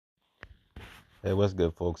Hey, what's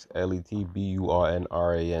good, folks?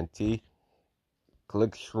 LETBURNRANT.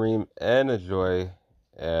 Click, stream, and enjoy.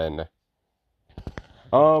 And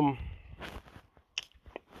um,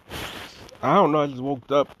 I don't know. I just woke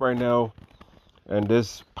up right now, and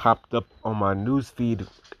this popped up on my news feed.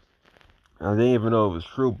 I didn't even know it was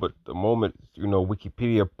true, but the moment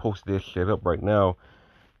Wikipedia posted this shit up right now,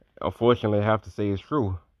 unfortunately, I have to say it's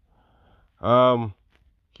true. Um,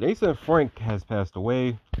 Jason Frank has passed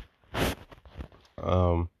away.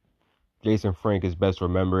 Um, Jason Frank is best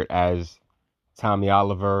remembered as Tommy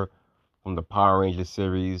Oliver from the Power Rangers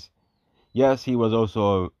series. Yes, he was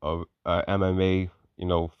also a MMA,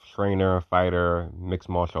 trainer, fighter, mixed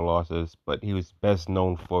martial artist, but he was best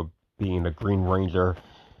known for being the Green Ranger,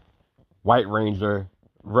 White Ranger,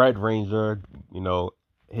 Red Ranger, you know,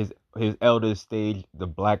 his eldest stage, the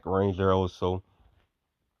Black Ranger also,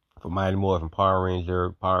 for Mighty Morphin Power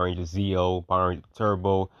Ranger, Power Ranger Zeo, Power Ranger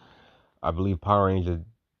Turbo, I believe Power Ranger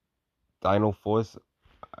Dino Force,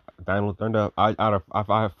 Dino Thunder.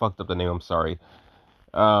 I fucked up the name, I'm sorry.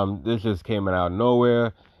 This just came out of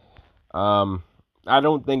nowhere. Um, I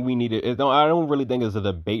don't think we need it. I don't really think it's a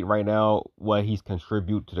debate right now what he's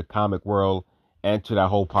contribute to the comic world and to that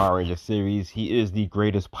whole Power Ranger series. He is the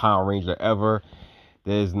greatest Power Ranger ever.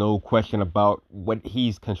 There's no question about what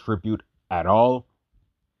he's contribute at all,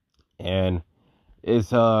 and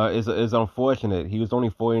it's unfortunate. He was only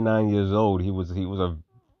 49 years old. He was a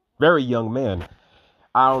very young man.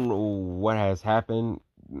 I don't know what has happened.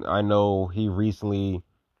 I know he recently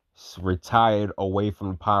retired away from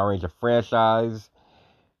the Power Ranger franchise.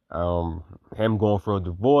 Him going for a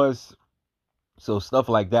divorce. So stuff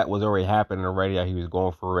like that was already happening already that he was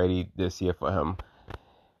going for already this year for him.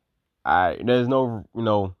 There's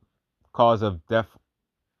no, cause of death,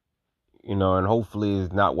 and hopefully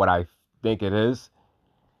it's not what I think it is.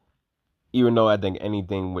 Even though I think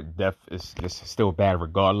anything with death is just still bad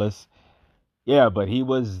regardless. Yeah, but he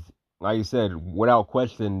was, like you said, without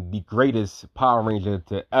question, the greatest Power Ranger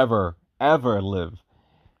to ever live.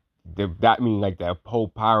 That mean like that whole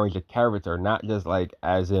Power Ranger character, not just like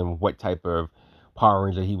as in what type of Power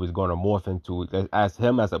Ranger he was going to morph into. As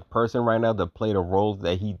him as a person right now to play the roles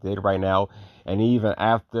that he did right now, and even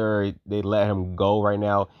after they let him go right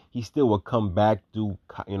now, he still will come back, do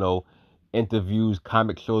interviews,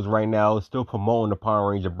 comic shows right now, still promoting the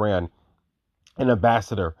Power Ranger brand, an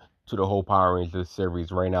ambassador to the whole Power Ranger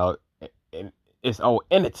series right now. And it's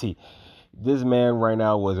entity. This man right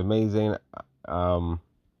now was amazing. Um,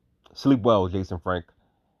 Sleep well, Jason Frank.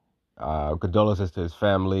 Condolences to his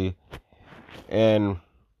family, and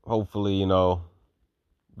hopefully,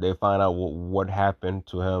 they find out what happened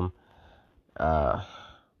to him. Uh,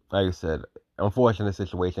 like I said, unfortunate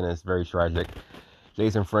situation. It's very tragic.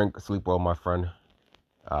 Jason Frank, sleep well, my friend.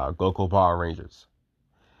 Go Power Rangers.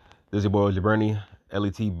 This is your boy Jaberni,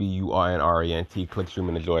 LETBURNRANT. Click, stream,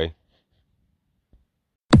 and enjoy.